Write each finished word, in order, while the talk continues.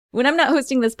When I'm not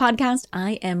hosting this podcast,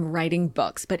 I am writing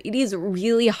books, but it is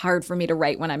really hard for me to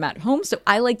write when I'm at home, so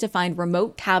I like to find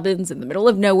remote cabins in the middle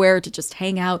of nowhere to just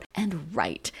hang out and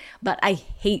write. But I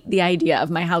hate the idea of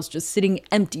my house just sitting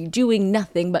empty, doing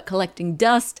nothing but collecting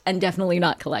dust and definitely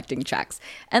not collecting checks.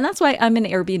 And that's why I'm an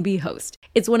Airbnb host.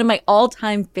 It's one of my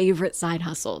all-time favorite side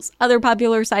hustles. Other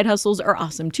popular side hustles are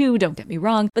awesome too, don't get me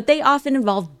wrong, but they often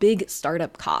involve big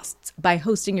startup costs. By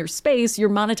hosting your space, you're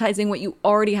monetizing what you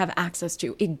already have access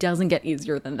to. It doesn't get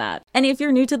easier than that. And if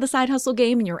you're new to the side hustle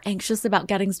game and you're anxious about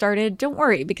getting started, don't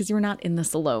worry, because you're not in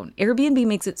this alone. Airbnb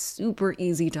makes it super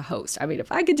easy to host. I mean,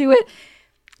 if I could do it,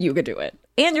 you could do it.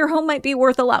 And your home might be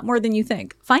worth a lot more than you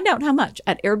think. Find out how much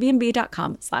at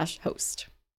airbnb.com/host.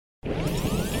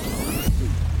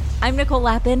 I'm Nicole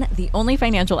Lappin, the only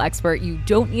financial expert you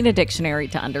don't need a dictionary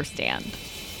to understand.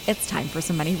 It's time for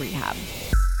some money rehab.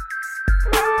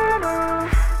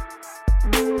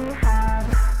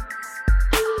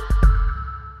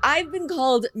 I've been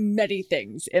called many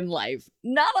things in life.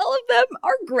 Not all of them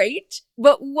are great,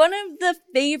 but one of the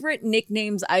favorite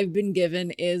nicknames I've been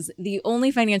given is the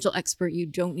only financial expert you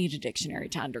don't need a dictionary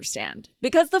to understand.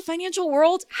 Because the financial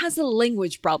world has a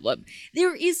language problem.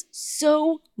 There is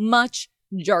so much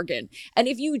jargon. And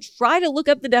if you try to look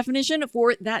up the definition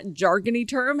for that jargony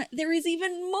term, there is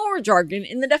even more jargon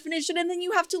in the definition, and then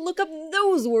you have to look up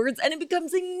those words, and it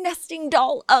becomes a nesting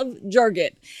doll of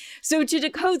jargon. So to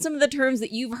decode some of the terms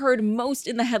that you've heard most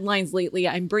in the headlines lately,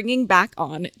 I'm bringing back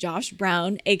on Josh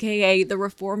Brown, aka the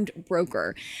Reformed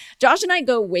Broker. Josh and I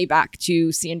go way back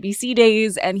to CNBC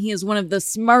days, and he is one of the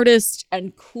smartest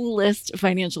and coolest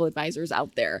financial advisors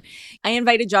out there. I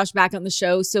invited Josh back on the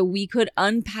show so we could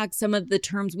unpack some of the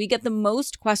terms we get the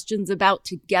most questions about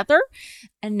together.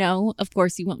 And no, of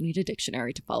course, you won't need a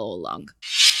dictionary to follow along.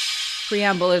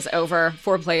 Preamble is over.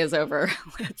 Foreplay is over.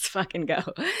 Let's fucking go.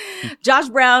 Josh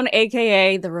Brown,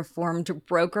 aka the Reformed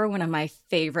Broker, one of my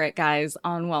favorite guys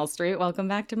on Wall Street. Welcome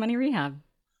back to Money Rehab.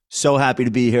 So happy to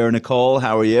be here, Nicole.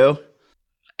 How are you?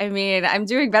 I mean, I'm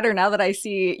doing better now that I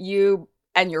see you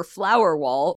and your flower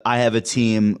wall. I have a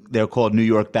team. They're called New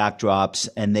York Backdrops,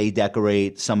 and they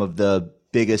decorate some of the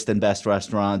biggest and best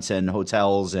restaurants and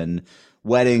hotels and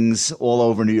weddings all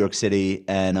over New York City.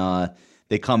 And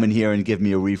they come in here and give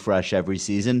me a refresh every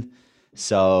season.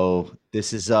 So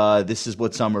this is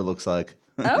what summer looks like.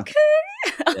 Okay.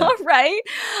 Yeah. All right.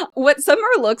 What summer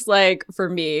looks like for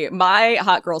me, my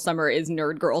hot girl summer is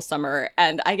nerd girl summer.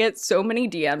 And I get so many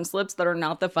DM slips that are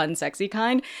not the fun, sexy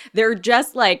kind. They're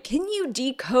just like, can you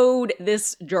decode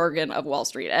this jargon of Wall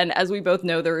Street? And as we both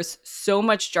know, there's so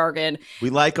much jargon. We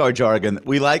like our jargon.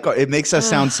 It makes us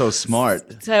sound so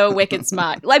smart. So wicked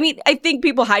smart. I mean, I think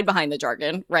people hide behind the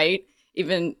jargon, right?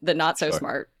 Even the not so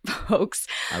smart folks.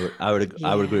 I would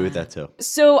agree with that too.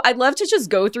 So I'd love to just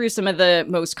go through some of the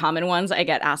most common ones I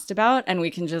get asked about, and we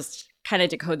can just kind of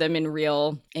decode them in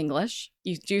real English.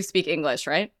 You do speak English,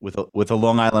 right? With a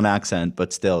Long Island accent,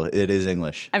 but still, it is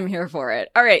English. I'm here for it.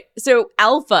 All right. So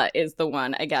alpha is the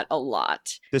one I get a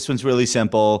lot. This one's really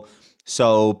simple.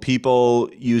 So people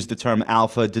use the term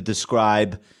alpha to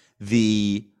describe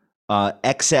the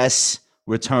excess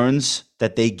returns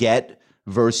that they get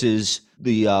versus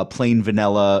the plain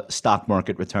vanilla stock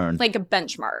market return. Like a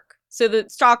benchmark. So the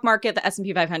stock market, the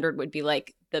S&P 500 would be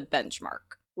like the benchmark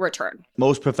return.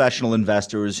 Most professional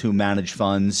investors who manage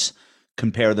funds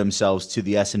compare themselves to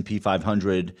the S&P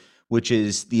 500, which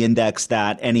is the index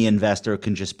that any investor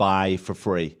can just buy for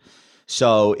free.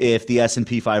 So if the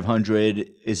S&P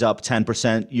 500 is up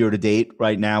 10% year to date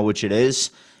right now, which it is,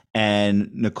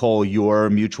 and Nicole, your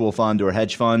mutual fund or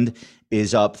hedge fund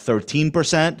is up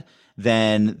 13%,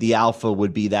 then the alpha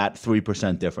would be that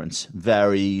 3% difference.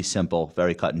 Very simple,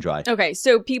 very cut and dry. Okay,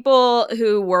 so people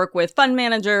who work with fund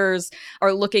managers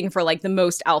are looking for like the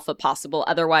most alpha possible.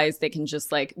 Otherwise, they can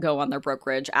just like go on their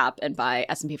brokerage app and buy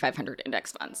S&P 500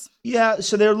 index funds. Yeah,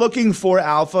 so they're looking for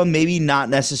alpha, maybe not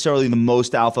necessarily the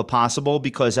most alpha possible,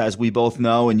 because as we both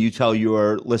know, and you tell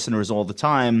your listeners all the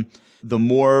time, the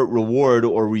more reward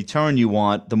or return you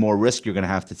want, the more risk you're going to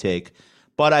have to take.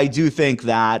 But I do think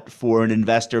that for an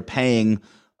investor paying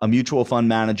a mutual fund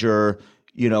manager,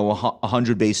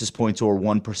 100 basis points or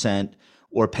 1%,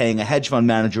 or paying a hedge fund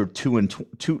manager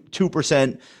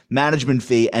 2% management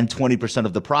fee and 20%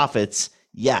 of the profits,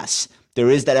 yes, there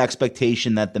is that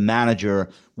expectation that the manager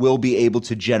will be able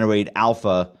to generate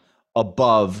alpha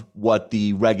above what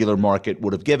the regular market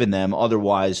would have given them.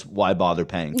 Otherwise, why bother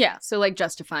paying? Yeah, so like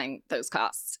justifying those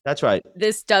costs. That's right.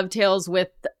 This dovetails with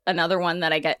another one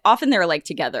that I get. Often they're like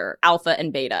together, alpha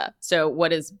and beta. So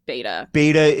what is beta?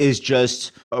 Beta is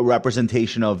just a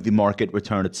representation of the market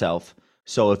return itself.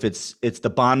 So if it's the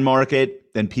bond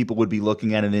market, then people would be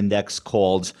looking at an index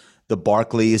called the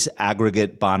Barclays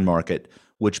Aggregate Bond Market,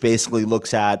 which basically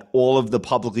looks at all of the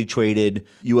publicly traded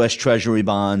U.S. Treasury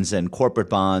bonds and corporate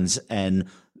bonds, and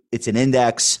it's an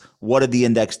index. What did the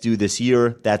index do this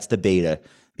year? That's the beta.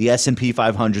 The S&P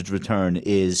 500's return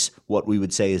is what we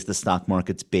would say is the stock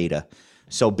market's beta.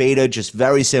 So beta, just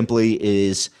very simply,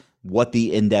 is what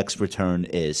the index return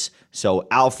is. So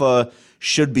alpha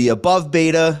should be above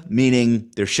beta,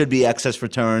 meaning there should be excess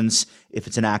returns if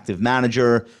it's an active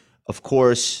manager. Of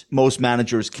course, most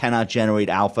managers cannot generate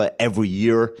alpha every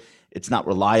year. It's not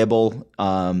reliable.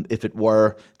 If it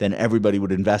were, then everybody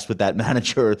would invest with that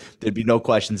manager. There'd be no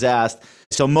questions asked.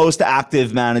 So most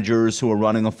active managers who are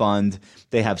running a fund,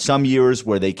 they have some years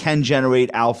where they can generate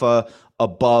alpha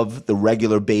above the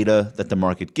regular beta that the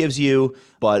market gives you,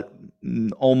 but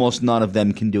almost none of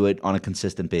them can do it on a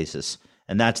consistent basis.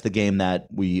 And that's the game that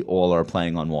we all are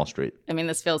playing on Wall Street. I mean,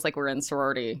 this feels like we're in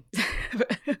sorority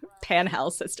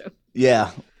panhouse system.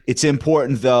 Yeah. It's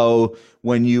important, though,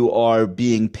 when you are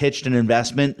being pitched an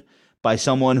investment by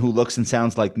someone who looks and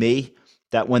sounds like me,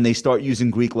 that when they start using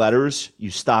Greek letters,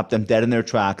 you stop them dead in their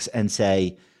tracks and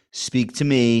say, speak to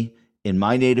me in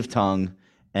my native tongue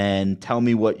and tell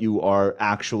me what you are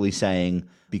actually saying,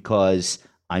 because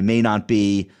I may not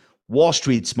be Wall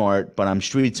Street smart, but I'm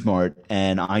street smart,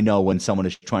 and I know when someone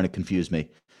is trying to confuse me.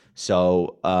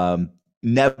 So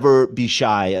never be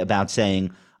shy about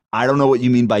saying, I don't know what you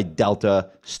mean by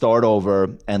delta, start over,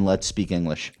 and let's speak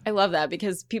English. I love that,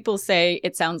 because people say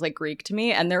it sounds like Greek to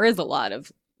me, and there is a lot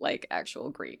of like actual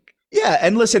Greek. Yeah,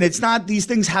 and listen, it's not, these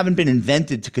things haven't been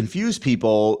invented to confuse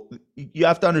people. You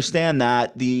have to understand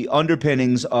that the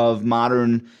underpinnings of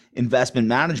modern investment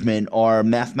management are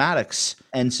mathematics.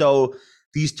 And so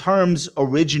these terms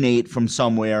originate from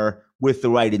somewhere with the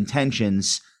right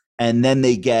intentions, and then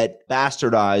they get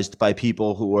bastardized by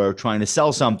people who are trying to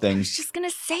sell something. I was just going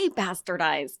to say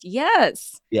bastardized.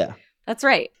 Yes. Yeah. That's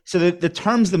right. So the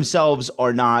terms themselves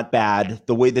are not bad.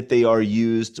 The way that they are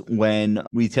used when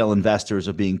retail investors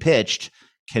are being pitched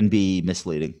can be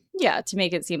misleading. Yeah, to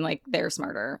make it seem like they're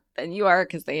smarter than you are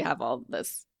because they have all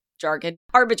this jargon.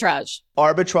 Arbitrage.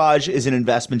 Arbitrage is an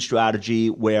investment strategy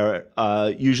where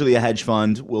usually a hedge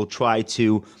fund will try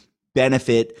to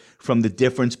benefit from the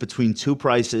difference between two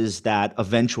prices that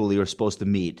eventually are supposed to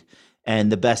meet.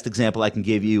 And the best example I can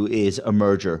give you is a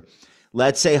merger.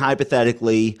 Let's say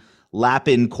hypothetically,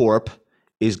 Lapin Corp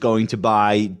is going to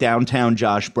buy Downtown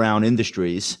Josh Brown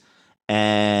Industries,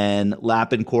 and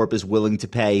Lapin Corp is willing to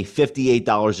pay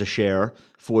 $58 a share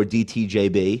for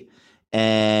DTJB.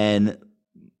 And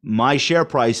my share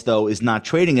price, though, is not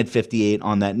trading at 58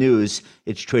 on that news.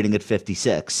 It's trading at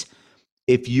 56.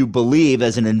 If you believe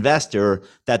as an investor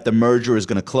that the merger is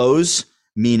going to close,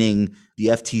 meaning the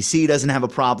FTC doesn't have a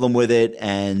problem with it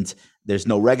and there's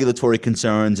no regulatory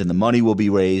concerns and the money will be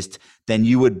raised, then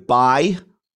you would buy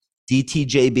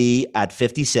DTJB at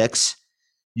 56.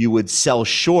 You would sell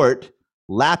short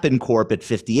Lapin Corp at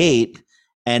 58.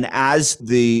 And as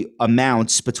the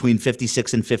amounts between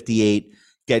 56 and 58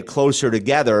 get closer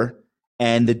together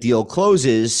and the deal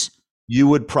closes, you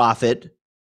would profit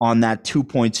on that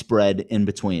 2-point spread in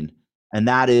between. And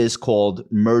that is called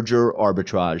merger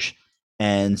arbitrage.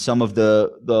 And some of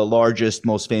the largest,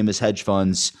 most famous hedge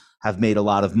funds have made a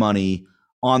lot of money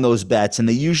on those bets, and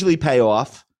they usually pay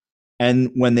off. And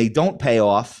when they don't pay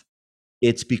off,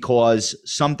 it's because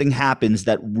something happens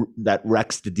that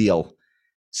wrecks the deal.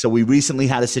 So we recently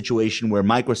had a situation where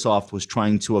Microsoft was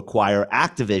trying to acquire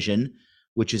Activision,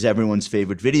 which is everyone's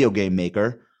favorite video game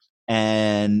maker,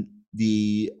 and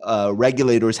the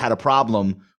regulators had a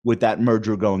problem with that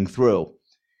merger going through.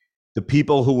 The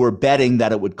people who were betting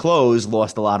that it would close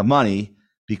lost a lot of money,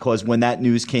 because when that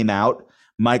news came out,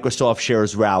 Microsoft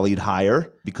shares rallied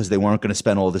higher because they weren't going to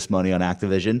spend all this money on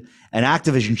Activision, and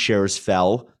Activision shares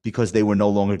fell because they were no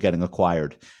longer getting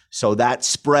acquired. So that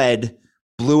spread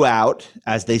blew out,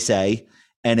 as they say,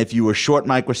 and if you were short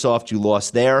Microsoft, you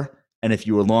lost there, and if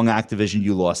you were long Activision,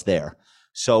 you lost there.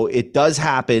 So it does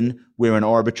happen where an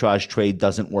arbitrage trade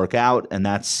doesn't work out, and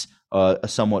that's a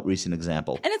somewhat recent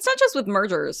example. And it's not just with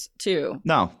mergers, too.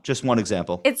 No, just one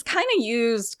example. It's kind of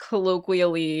used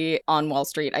colloquially on Wall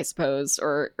Street, I suppose,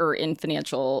 or in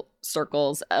financial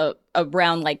circles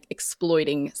around like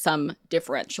exploiting some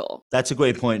differential. That's a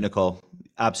great point, Nicole.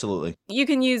 Absolutely. You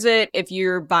can use it if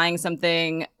you're buying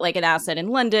something like an asset in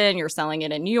London, you're selling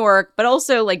it in New York, but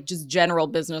also like just general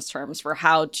business terms for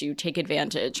how to take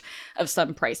advantage of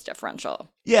some price differential.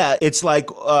 Yeah, it's like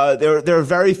there are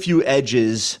very few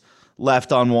edges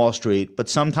left on Wall Street, but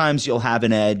sometimes you'll have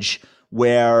an edge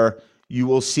where you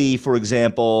will see, for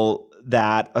example,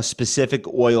 that a specific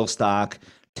oil stock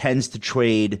tends to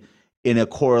trade in a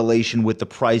correlation with the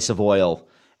price of oil.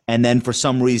 And then for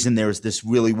some reason, there's this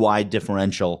really wide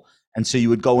differential. And so you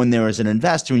would go in there as an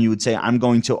investor and you would say, I'm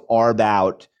going to arb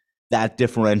out that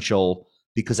differential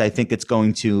because I think it's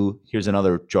going to, here's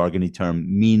another jargony term,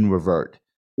 mean revert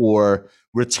or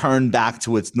return back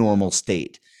to its normal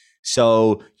state.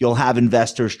 So you'll have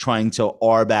investors trying to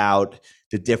arb out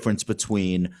the difference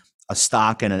between a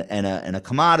stock and a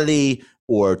commodity,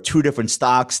 or two different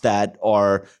stocks that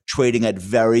are trading at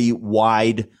very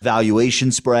wide valuation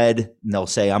spread. And they'll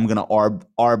say, I'm going to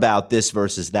arb out this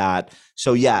versus that.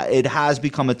 So yeah, it has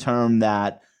become a term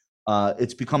that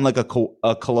it's become like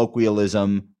a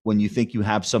colloquialism when you think you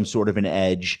have some sort of an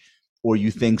edge, or you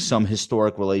think some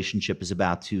historic relationship is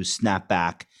about to snap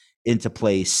back into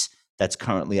place that's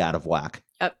currently out of whack.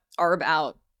 Arb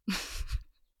out.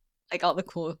 Like all the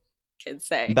cool kids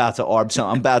say. I'm about to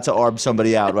arb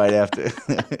somebody out right after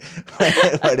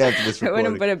right after this recording. I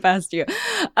wouldn't put it past you.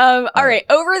 All right,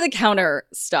 over-the-counter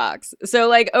stocks. So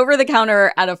like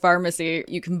over-the-counter at a pharmacy,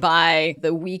 you can buy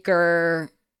the weaker,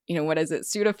 what is it,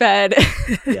 Sudafed,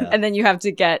 yeah. And then you have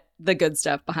to get the good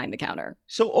stuff behind the counter.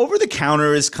 So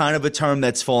over-the-counter is kind of a term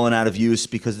that's fallen out of use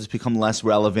because it's become less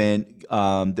relevant.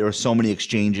 There are so many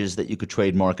exchanges that you could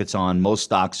trade markets on. Most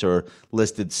stocks are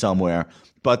listed somewhere.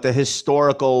 But the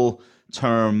historical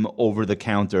term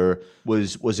over-the-counter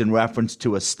was in reference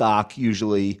to a stock,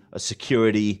 usually a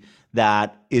security,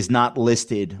 that is not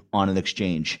listed on an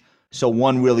exchange. So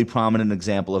one really prominent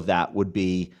example of that would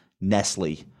be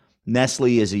Nestle.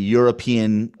 Nestle is a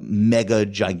European mega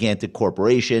gigantic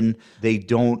corporation. They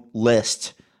don't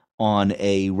list on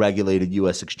a regulated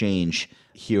U.S. exchange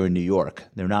here in New York.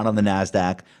 They're not on the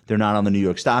NASDAQ. They're not on the New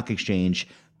York Stock Exchange.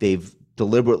 They've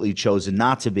deliberately chosen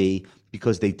not to be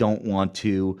because they don't want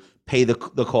to pay the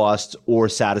costs or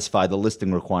satisfy the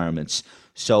listing requirements.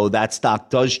 So that stock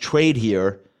does trade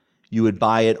here. You would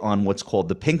buy it on what's called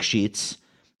the pink sheets.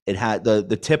 It had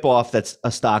the tip off that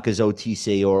a stock is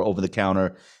OTC or over the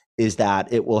counter is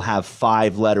that it will have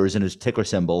 5 letters in its ticker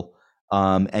symbol,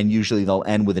 and usually they'll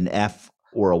end with an F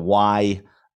or a Y.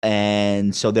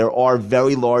 And so there are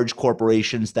very large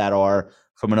corporations that are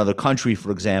from another country,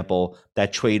 for example,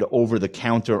 that trade over the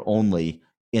counter only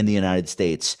in the United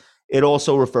States. It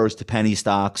also refers to penny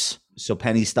stocks. So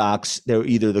penny stocks, they're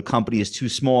either the company is too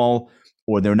small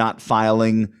or they're not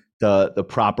filing the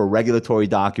proper regulatory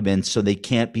documents, so they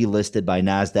can't be listed by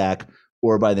NASDAQ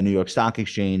or by the New York Stock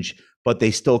Exchange, but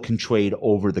they still can trade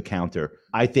over the counter.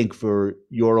 I think for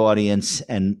your audience,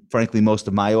 and frankly, most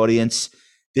of my audience,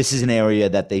 this is an area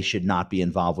that they should not be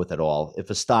involved with at all. If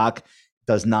a stock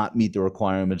does not meet the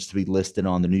requirements to be listed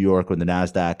on the New York or the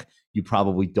NASDAQ, you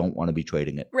probably don't want to be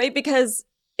trading it. Right, because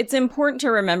it's important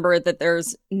to remember that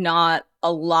there's not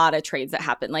a lot of trades that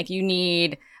happen. Like you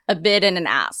need a bid and an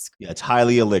ask. Yeah, it's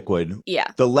highly illiquid. Yeah.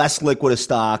 The less liquid a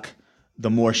stock, the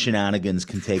more shenanigans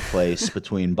can take place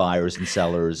between buyers and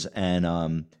sellers.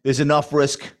 And there's enough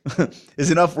risk.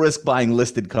 There's enough risk buying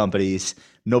listed companies.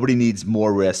 Nobody needs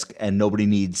more risk, and nobody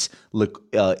needs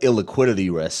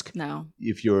illiquidity risk. No.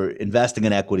 If you're investing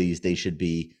in equities, they should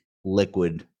be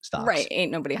liquid stocks. Right.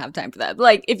 Ain't nobody have time for that.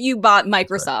 Like if you bought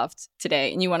Microsoft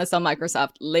today and you want to sell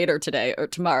Microsoft later today or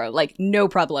tomorrow, like no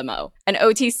problemo. An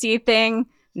OTC thing,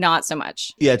 not so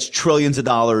much. Yeah, it's trillions of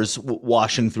dollars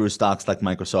washing through stocks like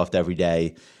Microsoft every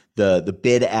day. The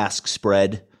bid-ask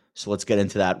spread, so let's get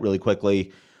into that really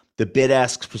quickly. The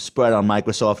bid-ask spread on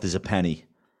Microsoft is a penny,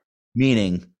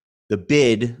 meaning the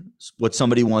bid, what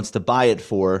somebody wants to buy it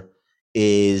for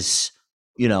is,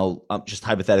 just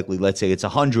hypothetically, let's say it's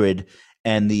 100,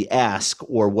 and the ask,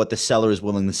 or what the seller is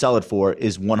willing to sell it for,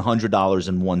 is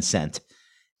 $100.01.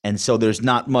 And so there's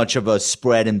not much of a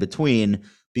spread in between,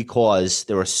 because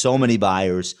there are so many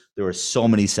buyers, there are so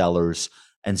many sellers.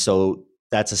 And so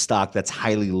that's a stock that's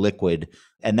highly liquid.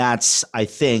 And that's, I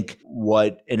think,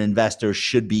 what an investor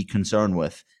should be concerned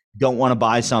with. You don't want to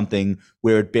buy something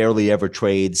where it barely ever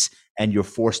trades and you're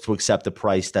forced to accept a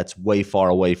price that's way far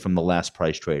away from the last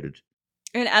price traded.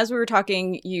 And as we were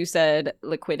talking, you said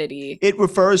liquidity. It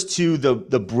refers to the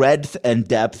breadth and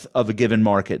depth of a given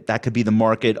market. That could be the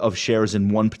market of shares in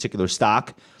one particular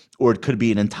stock, or it could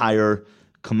be an entire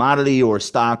commodity or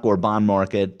stock or bond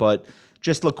market. But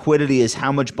just liquidity is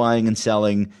how much buying and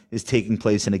selling is taking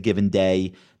place in a given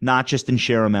day, not just in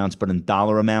share amounts, but in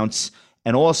dollar amounts,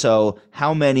 and also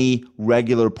how many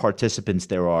regular participants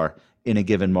there are in a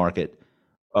given market.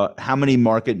 How many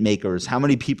market makers, how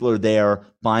many people are there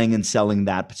buying and selling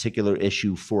that particular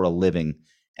issue for a living?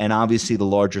 And obviously the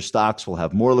larger stocks will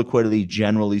have more liquidity,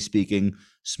 generally speaking.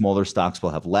 Smaller stocks will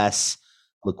have less.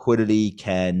 Liquidity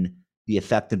can, be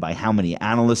affected by how many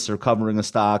analysts are covering a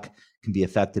stock, can be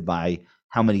affected by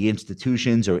how many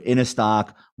institutions are in a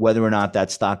stock, whether or not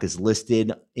that stock is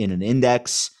listed in an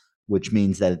index, which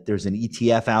means that there's an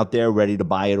ETF out there ready to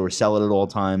buy it or sell it at all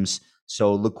times.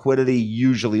 So liquidity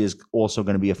usually is also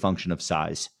going to be a function of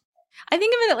size. I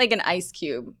think of it like an ice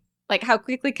cube. Like, how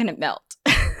quickly can it melt?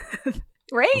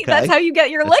 Right? Okay. That's how you get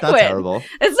your That's liquid. not terrible.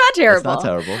 It's not terrible. It's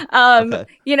not terrible.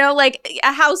 Okay. You know, like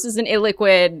a house is an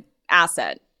illiquid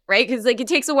asset, right? Because like it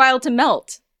takes a while to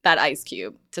melt that ice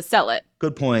cube to sell it.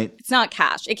 Good point. It's not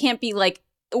cash. It can't be like,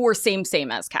 or same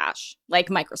as cash, like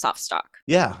Microsoft stock.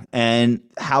 Yeah. And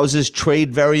houses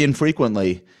trade very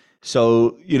infrequently.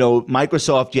 So, you know,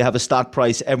 Microsoft, you have a stock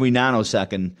price every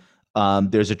nanosecond.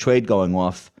 There's a trade going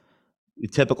off. A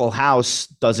typical house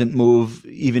doesn't move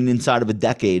even inside of a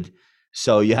decade.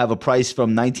 So you have a price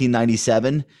from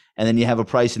 1997, and then you have a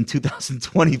price in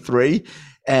 2023.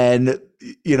 And,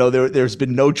 you know, there's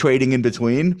been no trading in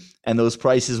between. And those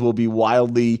prices will be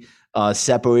wildly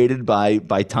separated by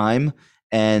time.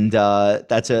 And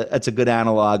that's a good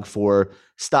analog for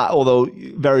stock, although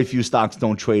very few stocks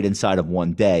don't trade inside of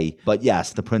one day. But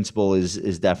yes, the principle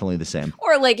is definitely the same.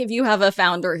 Or like if you have a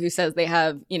founder who says they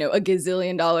have, you know, $1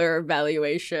 gazillion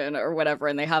valuation or whatever,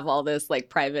 and they have all this like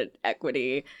private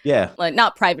equity. Yeah. Like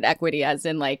not private equity as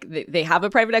in like they have a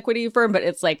private equity firm, but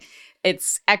it's like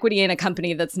it's equity in a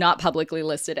company that's not publicly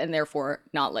listed and therefore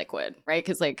not liquid, right?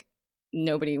 Because like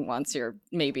nobody wants your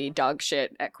maybe dog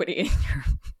shit equity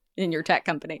in your tech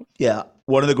company. Yeah.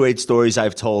 One of the great stories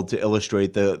I've told to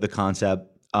illustrate the concept,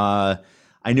 I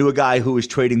knew a guy who was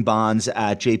trading bonds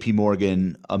at JP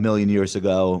Morgan a million years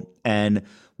ago. And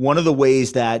one of the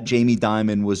ways that Jamie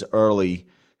Dimon was early,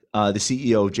 the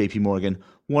CEO of JP Morgan,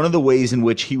 one of the ways in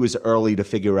which he was early to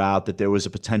figure out that there was a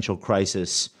potential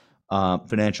crisis,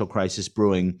 financial crisis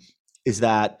brewing, is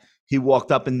that he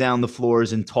walked up and down the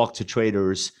floors and talked to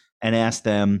traders and asked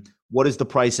them, what is the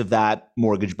price of that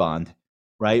mortgage bond?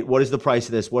 Right? What is the price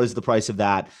of this? What is the price of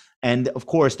that? And of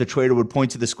course, the trader would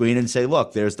point to the screen and say,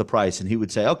 look, there's the price. And he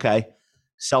would say, okay,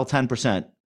 sell 10%.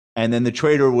 And then the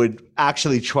trader would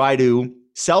actually try to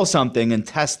sell something and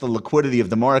test the liquidity of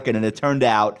the market. And it turned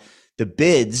out the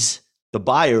bids, the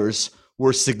buyers,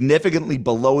 were significantly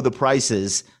below the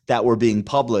prices that were being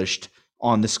published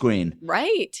on the screen.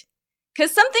 Right.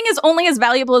 Because something is only as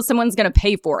valuable as someone's going to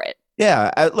pay for it.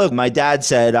 Yeah. Look, my dad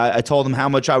said, I told him how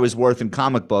much I was worth in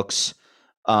comic books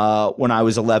when I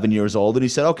was 11 years old. And he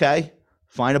said, okay,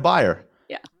 find a buyer.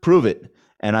 Yeah. Prove it.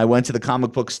 And I went to the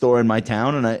comic book store in my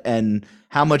town and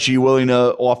how much are you willing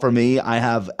to offer me? I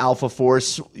have Alpha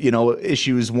Force,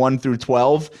 issues 1 through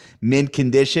 12, mint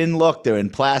condition. Look, they're in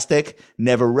plastic,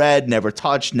 never read, never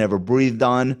touched, never breathed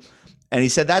on. And he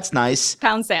said, that's nice.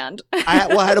 Pound sand.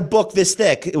 I had a book this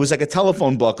thick. It was like a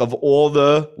telephone book of all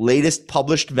the latest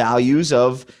published values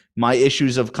of my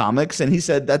issues of comics. And he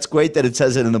said, that's great that it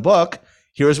says it in the book.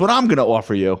 Here's what I'm going to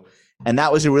offer you. And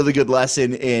that was a really good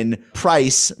lesson in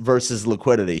price versus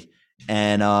liquidity.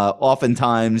 And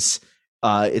oftentimes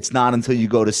it's not until you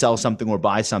go to sell something or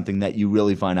buy something that you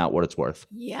really find out what it's worth.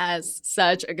 Yes,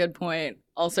 such a good point.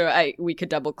 Also, we could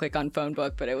double click on phone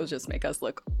book, but it will just make us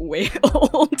look way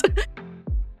old.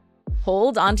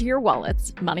 Hold onto your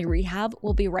wallets. Money Rehab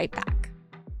will be right back.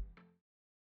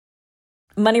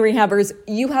 Money Rehabbers,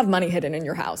 you have money hidden in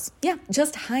your house. Yeah,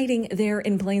 just hiding there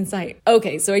in plain sight.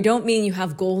 Okay, so I don't mean you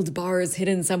have gold bars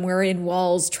hidden somewhere in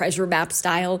walls, treasure map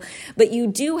style, but you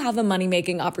do have a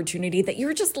money-making opportunity that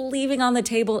you're just leaving on the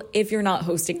table if you're not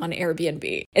hosting on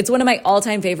Airbnb. It's one of my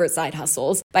all-time favorite side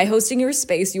hustles. By hosting your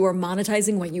space, you are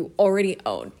monetizing what you already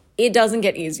own. It doesn't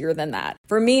get easier than that.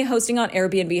 For me, hosting on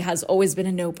Airbnb has always been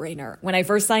a no-brainer. When I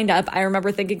first signed up, I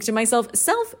remember thinking to myself,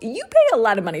 Self, you pay a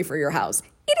lot of money for your house.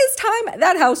 It is time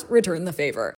that house returned the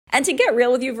favor. And to get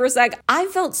real with you for a sec, I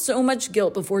felt so much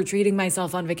guilt before treating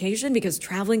myself on vacation because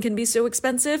traveling can be so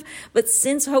expensive. But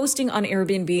since hosting on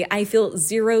Airbnb, I feel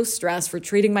zero stress for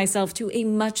treating myself to a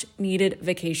much needed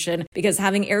vacation because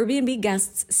having Airbnb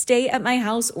guests stay at my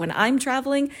house when I'm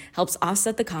traveling helps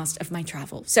offset the cost of my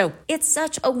travel. So it's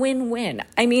such a win-win.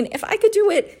 I mean, if I could do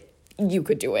it, you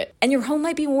could do it. And your home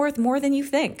might be worth more than you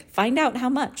think. Find out how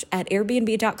much at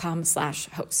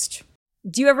airbnb.com/host.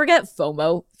 Do you ever get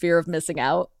FOMO, fear of missing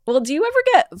out? Well, do you ever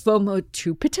get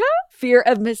FOMO-tupita, fear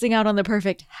of missing out on the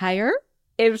perfect hire?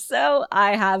 If so,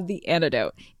 I have the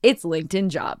antidote. It's LinkedIn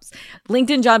Jobs.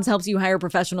 LinkedIn Jobs helps you hire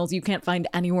professionals you can't find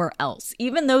anywhere else,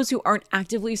 even those who aren't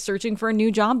actively searching for a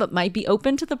new job but might be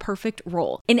open to the perfect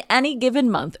role. In any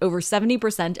given month, over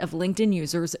 70% of LinkedIn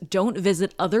users don't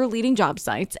visit other leading job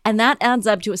sites, and that adds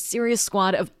up to a serious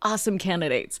squad of awesome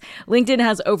candidates. LinkedIn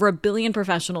has over 1 billion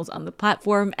professionals on the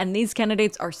platform, and these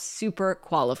candidates are super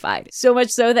qualified. So much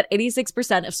so that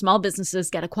 86% of small businesses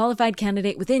get a qualified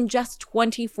candidate within just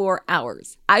 24 hours.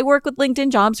 I work with LinkedIn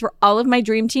Jobs for all of my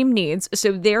dream team needs,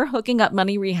 so they're hooking up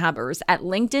money rehabbers at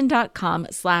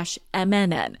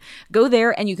linkedin.com/MNN. Go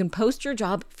there and you can post your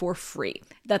job for free.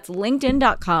 That's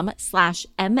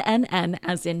linkedin.com/MNN,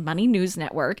 as in Money News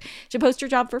Network, to post your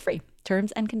job for free.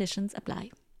 Terms and conditions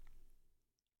apply.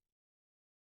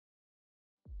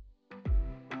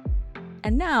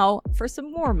 And now for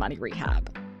some more money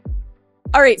rehab.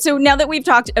 All right, so now that we've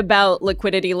talked about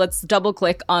liquidity, let's double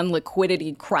click on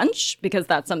liquidity crunch, because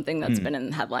that's something that's been in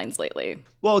the headlines lately.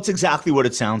 Well, it's exactly what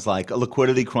it sounds like. A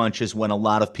liquidity crunch is when a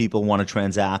lot of people want to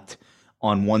transact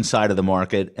on one side of the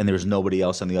market and there's nobody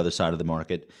else on the other side of the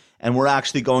market. And we're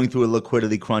actually going through a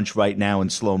liquidity crunch right now in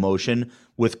slow motion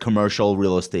with commercial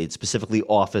real estate, specifically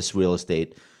office real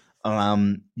estate.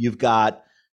 You've got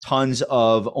tons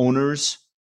of owners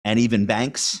and even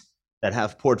banks that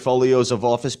have portfolios of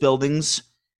office buildings.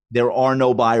 There are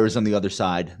no buyers on the other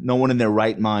side. No one in their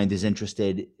right mind is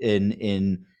interested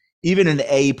in even an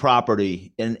A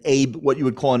property, what you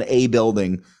would call an A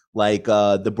building, like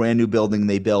the brand new building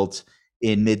they built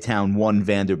in Midtown 1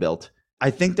 Vanderbilt.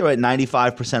 I think they're at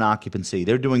 95% occupancy.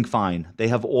 They're doing fine. They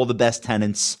have all the best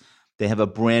tenants. They have a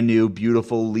brand new,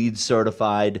 beautiful, LEED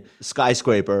certified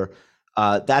skyscraper.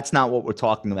 That's not what we're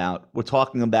talking about. We're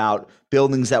talking about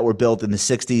buildings that were built in the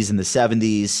 60s and the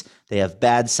 70s. They have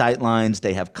bad sight lines.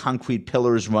 They have concrete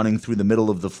pillars running through the middle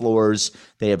of the floors.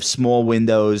 They have small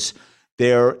windows.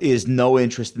 There is no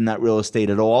interest in that real estate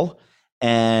at all.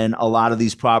 And a lot of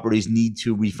these properties need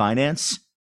to refinance.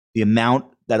 The amount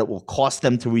that it will cost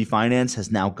them to refinance has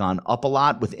now gone up a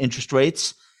lot with interest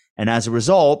rates. And as a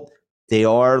result, they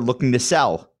are looking to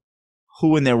sell.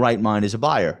 Who in their right mind is a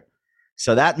buyer?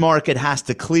 So that market has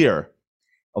to clear.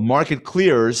 A market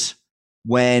clears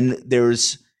when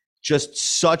there's just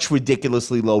such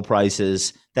ridiculously low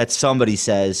prices that somebody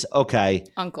says, okay,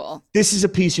 Uncle, this is a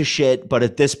piece of shit, but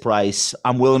at this price,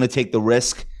 I'm willing to take the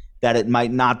risk that it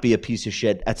might not be a piece of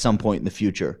shit at some point in the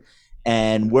future.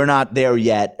 And we're not there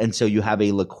yet. And so you have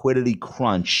a liquidity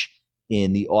crunch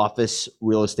in the office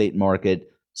real estate market,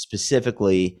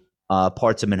 specifically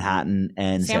parts of Manhattan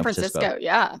and San Francisco.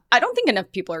 Yeah. I don't think enough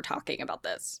people are talking about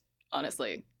this,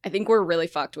 honestly. I think we're really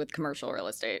fucked with commercial real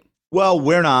estate. Well,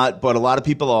 we're not, but a lot of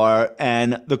people are.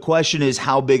 And the question is,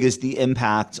 how big is the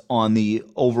impact on the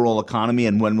overall economy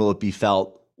and when will it be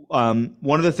felt? One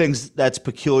of the things that's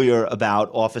peculiar about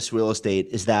office real estate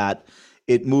is that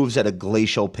it moves at a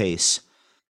glacial pace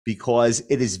because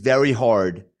it is very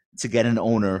hard to get an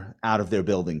owner out of their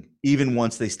building, even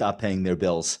once they stop paying their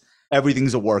bills.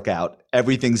 Everything's a workout.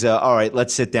 Everything's all right,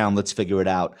 let's sit down, let's figure it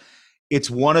out. It's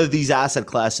one of these asset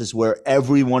classes where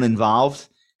everyone involved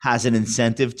has an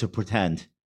incentive to pretend.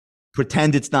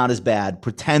 Pretend it's not as bad.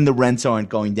 Pretend the rents aren't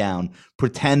going down.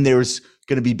 Pretend there's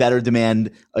going to be better demand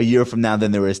a year from now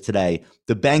than there is today.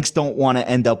 The banks don't want to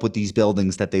end up with these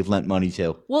buildings that they've lent money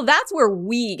to. Well, that's where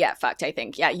we get fucked, I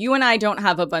think. Yeah, you and I don't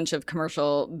have a bunch of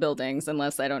commercial buildings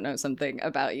unless I don't know something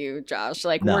about you, Josh.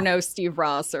 Like, No. We're no Steve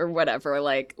Ross or whatever,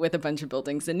 like with a bunch of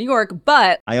buildings in New York.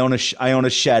 But I own a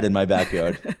shed in my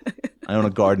backyard. I own a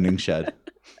gardening shed.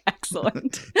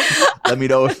 Excellent. Let me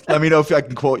know if I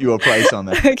can quote you a price on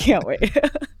that. I can't wait.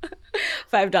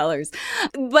 $5.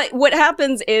 But what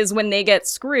happens is when they get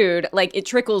screwed, like it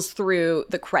trickles through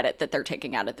the credit that they're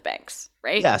taking out of the banks,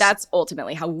 right? Yes. That's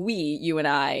ultimately how you and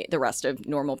I, the rest of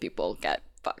normal people, get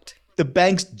fucked. The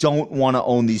banks don't want to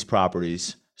own these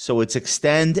properties. So it's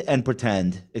extend and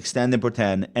pretend.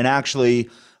 And actually,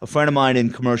 a friend of mine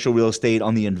in commercial real estate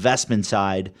on the investment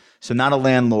side, so not a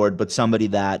landlord, but somebody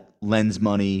that lends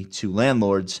money to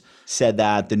landlords, said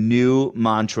that the new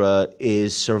mantra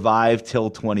is survive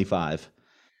till 25.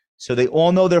 So they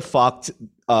all know they're fucked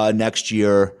next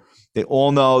year. They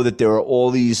all know that there are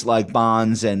all these like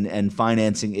bonds and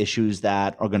financing issues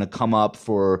that are going to come up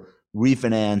for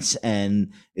refinance,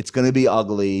 and it's going to be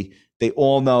ugly. They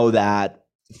all know that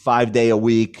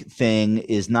 5-day-a-week thing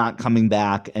is not coming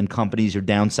back and companies are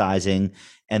downsizing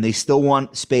and they still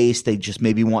want space. They just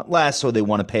maybe want less, or they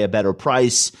want to pay a better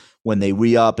price when they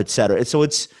re-up, et cetera. So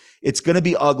it's going to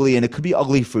be ugly, and it could be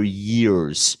ugly for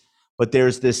years. But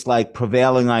there's this like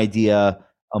prevailing idea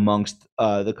amongst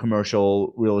the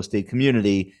commercial real estate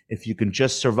community: if you can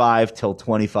just survive till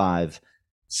 25,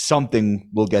 something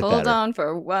will get Hold better. on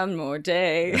for one more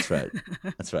day. That's right.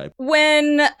 That's right.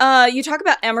 When you talk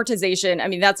about amortization, I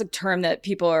mean, that's a term that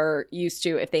people are used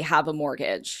to if they have a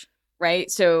mortgage,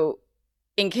 right? So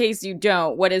in case you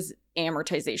don't, what is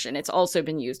amortization? It's also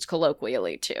been used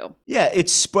colloquially too. Yeah,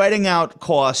 it's spreading out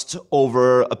cost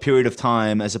over a period of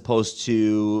time as opposed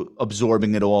to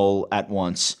absorbing it all at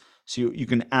once. So you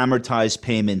can amortize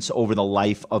payments over the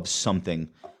life of something,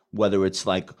 whether it's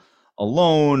like a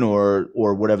loan or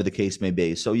whatever the case may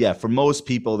be. So yeah, for most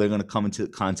people, they're going to come into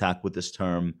contact with this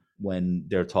term when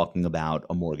they're talking about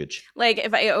a mortgage. Like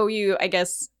if I owe you, I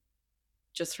guess,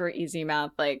 just for easy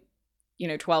math, like,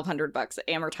 $1,200,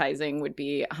 amortizing would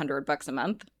be $100 a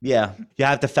month. Yeah, you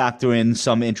have to factor in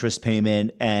some interest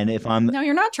payment. And if I'm No,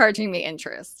 you're not charging me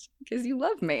interest because you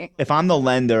love me. if I'm the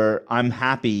lender, I'm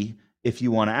happy if you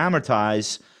want to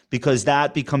amortize, because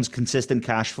that becomes consistent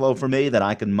cash flow for me that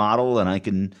I can model and I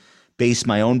can base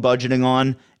my own budgeting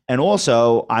on. And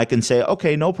also I can say,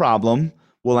 okay, no problem.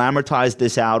 We'll amortize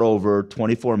this out over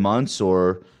 24 months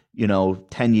or,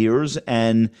 10 years.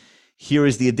 And here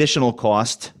is the additional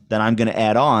cost that I'm going to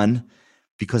add on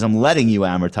because I'm letting you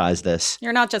amortize this.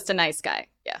 You're not just a nice guy.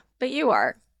 Yeah, but you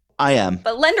are. I am.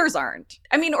 But lenders aren't.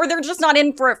 I mean, or they're just not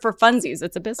in for it for funsies.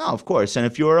 It's a business. Oh, of course. And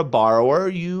if you're a borrower,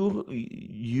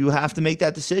 you have to make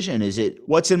that decision. Is it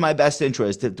what's in my best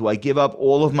interest? Do I give up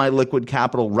all of my liquid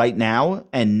capital right now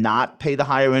and not pay the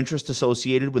higher interest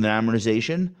associated with an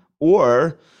amortization?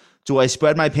 Or do I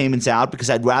spread my payments out because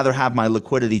I'd rather have my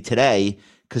liquidity today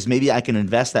because maybe I can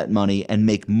invest that money and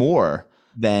make more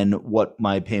than what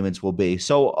my payments will be?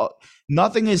 So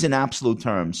nothing is in absolute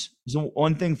terms. So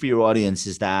one thing for your audience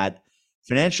is that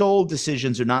financial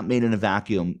decisions are not made in a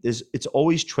vacuum. It's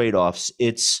always trade-offs.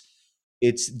 It's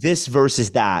this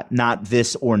versus that, not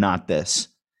this or not this.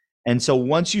 And so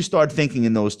once you start thinking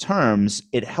in those terms,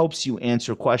 it helps you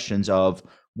answer questions of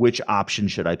which option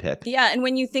should I pick? Yeah, and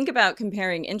when you think about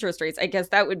comparing interest rates, I guess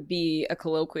that would be a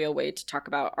colloquial way to talk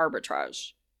about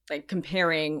arbitrage, like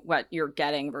comparing what you're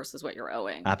getting versus what you're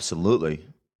owing. Absolutely.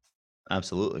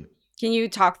 Absolutely. Can you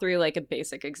talk through like a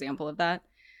basic example of that?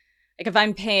 Like if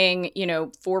I'm paying,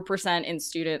 4% in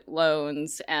student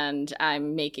loans and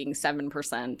I'm making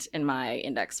 7% in my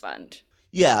index fund.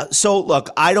 Yeah. So look,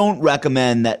 I don't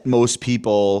recommend that most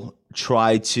people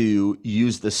try to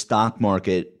use the stock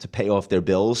market to pay off their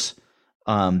bills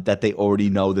that they already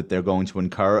know that they're going to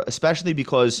incur, especially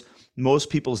because most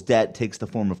people's debt takes the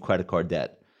form of credit card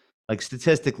debt. Like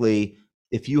statistically,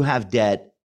 if you have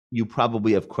debt, you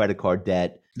probably have credit card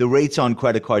debt. The rates on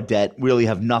credit card debt really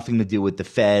have nothing to do with the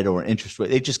Fed or interest rate.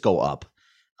 They just go up.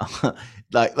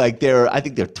 I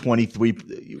think they're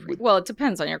 23. Well, it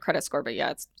depends on your credit score, but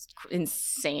yeah, it's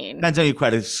insane. Depends on your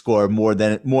credit score more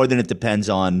than it depends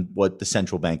on what the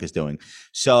central bank is doing.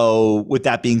 So with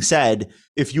that being said,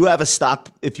 if you have a stock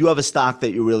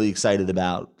that you're really excited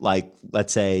about, like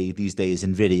let's say these days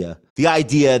Nvidia, the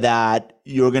idea that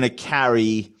you're going to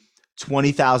carry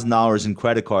 $20,000 in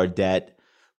credit card debt,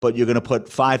 but you're going to put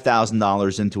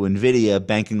 $5,000 into Nvidia,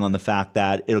 banking on the fact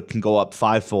that it can go up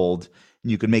fivefold.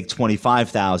 You could make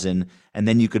 $25,000 and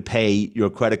then you could pay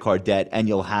your credit card debt and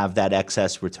you'll have that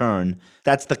excess return.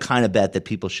 That's the kind of bet that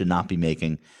people should not be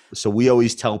making. So we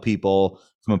always tell people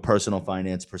from a personal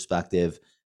finance perspective,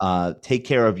 take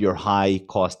care of your high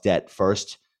cost debt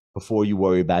first before you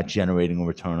worry about generating a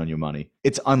return on your money.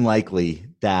 It's unlikely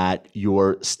that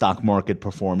your stock market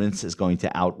performance is going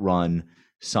to outrun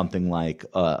something like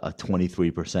a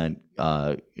 23%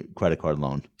 credit card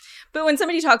loan. But when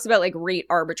somebody talks about like rate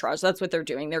arbitrage, that's what they're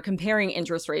doing. They're comparing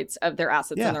interest rates of their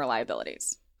assets and their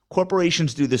liabilities.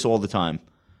 Corporations do this all the time.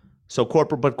 So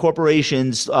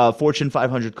corporations, Fortune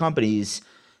 500 companies,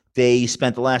 they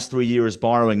spent the last 3 years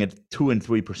borrowing at 2 and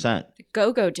 3%.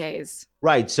 Go-go days.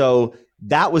 Right. So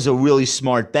that was a really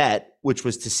smart bet, which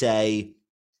was to say,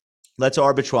 let's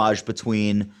arbitrage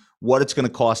between what it's going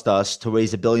to cost us to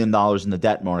raise $1 billion in the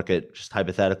debt market, just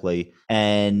hypothetically,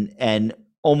 and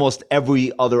almost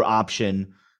every other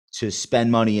option to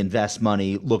spend money, invest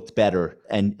money looked better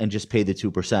and just pay the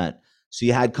 2%. So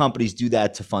you had companies do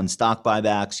that to fund stock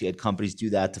buybacks. You had companies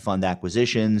do that to fund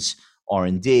acquisitions,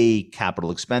 R&D, capital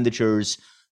expenditures.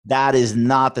 That is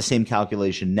not the same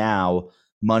calculation now.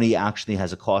 Money actually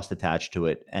has a cost attached to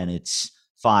it, and it's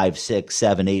 5, 6,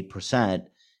 7, 8%.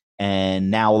 And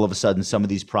now all of a sudden, some of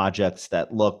these projects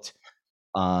that looked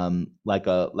like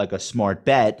a smart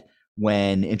bet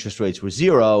when interest rates were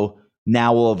zero,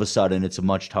 now all of a sudden it's a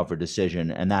much tougher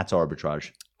decision, and that's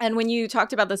arbitrage. And when you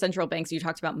talked about the central banks, you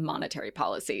talked about monetary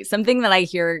policy. Something that I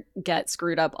hear get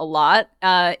screwed up a lot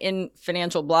in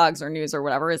financial blogs or news or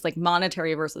whatever is like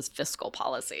monetary versus fiscal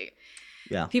policy.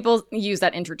 Yeah. People use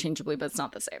that interchangeably, but it's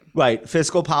not the same. Right.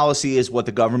 Fiscal policy is what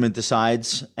the government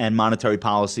decides, and monetary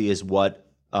policy is what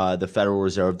the Federal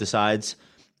Reserve decides.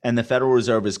 And the Federal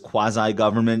Reserve is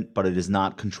quasi-government, but it is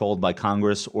not controlled by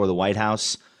Congress or the White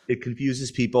House. It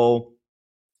confuses people,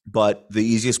 but the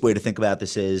easiest way to think about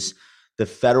this is the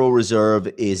Federal Reserve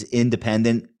is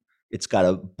independent. It's got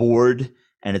a board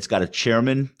and it's got a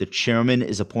chairman. The chairman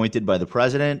is appointed by the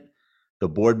president. The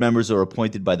board members are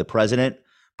appointed by the president,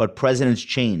 but presidents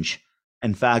change.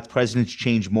 In fact, presidents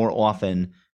change more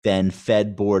often than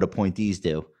Fed board appointees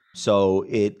do. So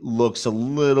it looks a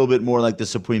little bit more like the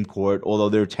Supreme Court, although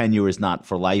their tenure is not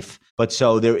for life. But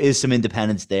so there is some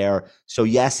independence there. So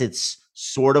yes, it's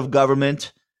sort of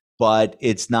government, but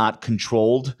it's not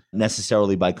controlled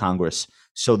necessarily by Congress.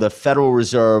 So the Federal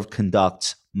Reserve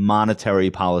conducts monetary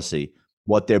policy.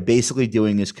 What they're basically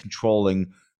doing is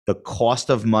controlling the cost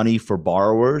of money for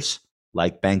borrowers,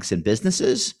 like banks and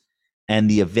businesses, and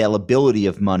the availability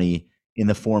of money in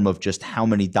the form of just how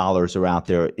many dollars are out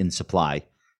there in supply.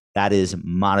 That is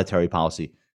monetary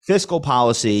policy. Fiscal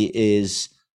policy is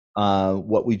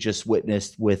what we just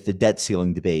witnessed with the debt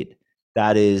ceiling debate.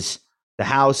 That is the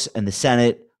House and the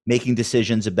Senate making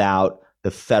decisions about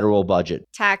the federal budget.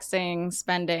 Taxing,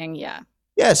 spending, yeah.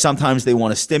 Yeah, sometimes they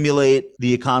want to stimulate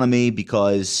the economy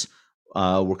because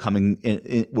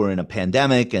we're in a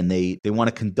pandemic, and they want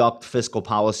to conduct fiscal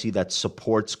policy that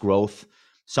supports growth.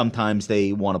 Sometimes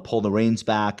they want to pull the reins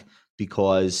back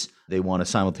because they want to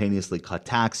simultaneously cut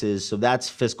taxes. So that's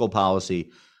fiscal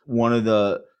policy. One of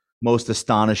the most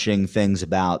astonishing things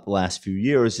about the last few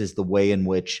years is the way in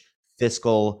which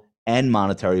fiscal and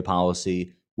monetary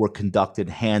policy were conducted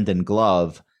hand in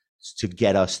glove to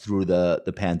get us through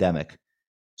the pandemic.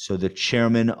 So the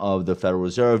chairman of the Federal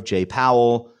Reserve, Jay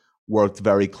Powell, worked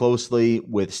very closely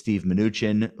with Steve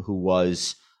Mnuchin, who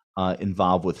was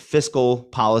involved with fiscal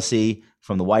policy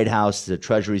from the White House to the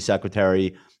Treasury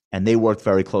Secretary. And they worked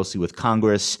very closely with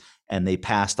Congress, and they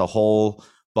passed a whole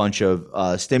bunch of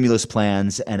stimulus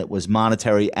plans, and it was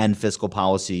monetary and fiscal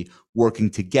policy working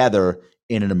together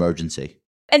in an emergency.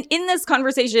 And in this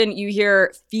conversation, you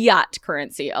hear fiat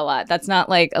currency a lot. That's not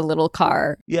like a little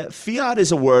car. Yeah, fiat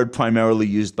is a word primarily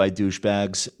used by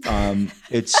douchebags.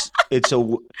 It's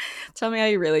a. Tell me how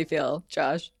you really feel,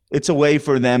 Josh. It's a way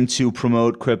for them to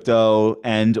promote crypto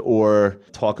and or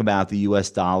talk about the US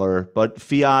dollar. But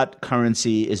fiat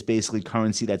currency is basically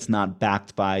currency that's not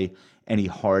backed by any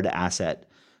hard asset.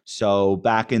 So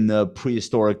back in the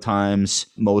prehistoric times,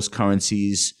 most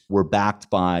currencies were backed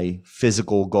by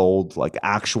physical gold, like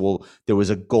there was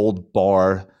a gold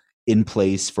bar in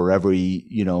place for every,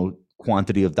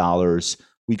 quantity of dollars.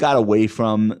 We got away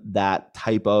from that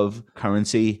type of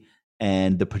currency.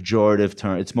 And the pejorative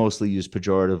term, it's mostly used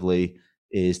pejoratively,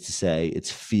 is to say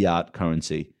it's fiat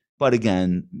currency. But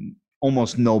again,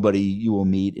 almost nobody you will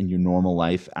meet in your normal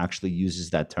life actually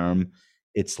uses that term.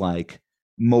 It's like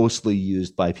mostly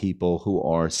used by people who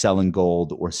are selling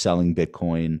gold or selling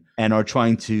Bitcoin and are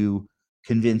trying to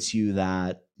convince you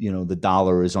that, the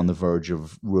dollar is on the verge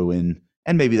of ruin.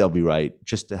 And maybe they'll be right.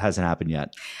 Just it hasn't happened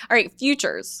yet. All right,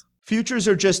 futures. Futures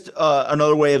are just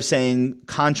another way of saying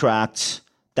contracts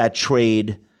that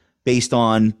trade based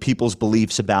on people's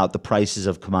beliefs about the prices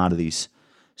of commodities.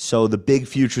 So the big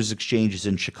futures exchanges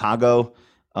in Chicago,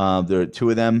 there are two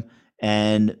of them.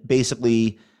 And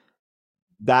basically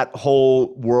that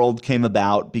whole world came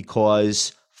about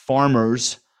because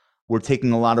farmers were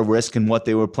taking a lot of risk in what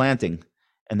they were planting.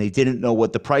 And they didn't know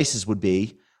what the prices would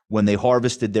be when they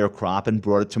harvested their crop and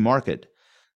brought it to market.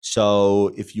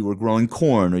 So if you were growing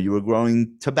corn, or you were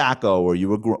growing tobacco, or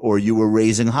you were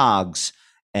raising hogs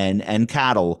and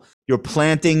cattle, you're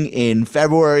planting in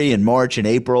February and March and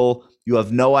April. You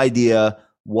have no idea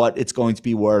what it's going to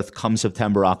be worth come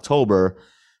September, October.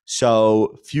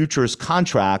 So futures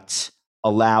contracts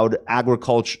allowed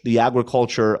the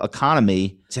agriculture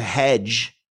economy to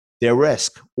hedge their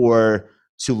risk, or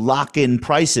to lock in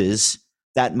prices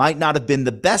that might not have been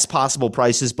the best possible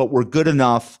prices, but were good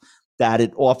enough that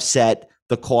it offset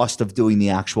the cost of doing the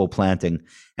actual planting.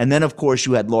 And then, of course,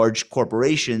 you had large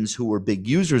corporations who were big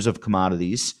users of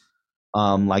commodities,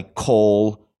 like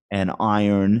coal and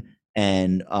iron,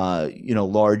 and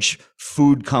large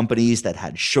food companies that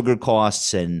had sugar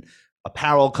costs, and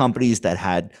apparel companies that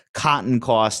had cotton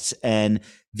costs. And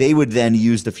they would then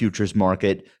use the futures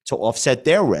market to offset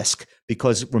their risk,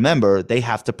 because remember, they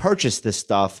have to purchase this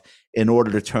stuff in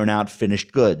order to turn out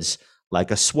finished goods,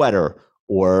 like a sweater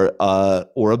or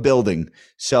a building.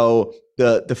 So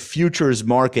the futures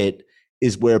market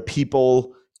is where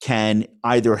people can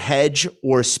either hedge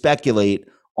or speculate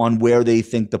on where they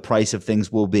think the price of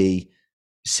things will be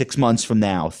 6 months from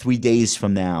now, 3 days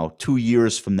from now, 2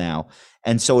 years from now.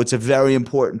 And so it's a very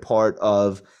important part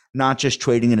of not just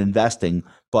trading and investing,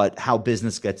 but how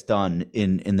business gets done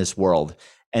in this world.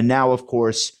 And now, of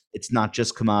course, it's not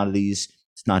just commodities.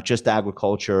 It's not just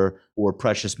agriculture or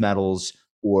precious metals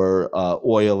or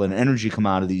oil and energy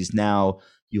commodities. Now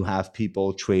you have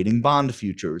people trading bond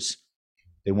futures.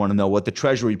 They want to know what the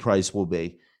treasury price will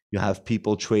be. You have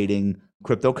people trading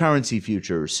cryptocurrency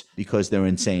futures because they're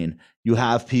insane. You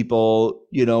have people,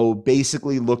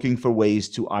 basically looking for ways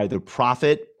to either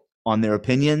profit on their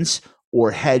opinions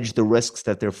or hedge the risks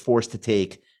that they're forced to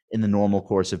take in the normal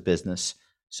course of business.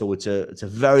 So it's a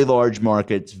very large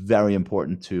market. It's very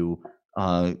important to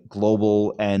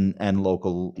global and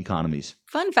local economies.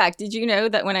 Fun fact, did you know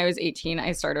that when I was 18,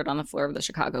 I started on the floor of the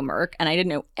Chicago Merc and I didn't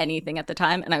know anything at the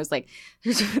time. And I was like,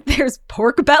 there's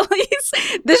pork bellies.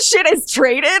 This shit is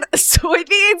traded.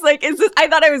 Soybeans. Like, I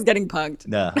thought I was getting punked.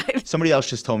 Yeah. Somebody else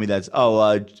just told me that.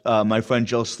 My friend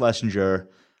Jill Schlesinger,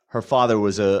 her father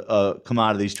was a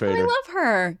commodities trader. I love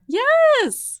her.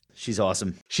 Yes. She's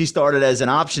awesome. She started as an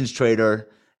options trader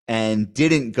and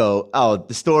didn't go.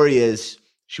 The story is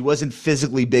she wasn't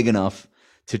physically big enough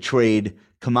to trade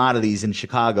commodities in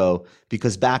Chicago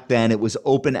because back then it was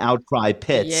open outcry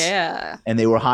pits. Yeah. And they were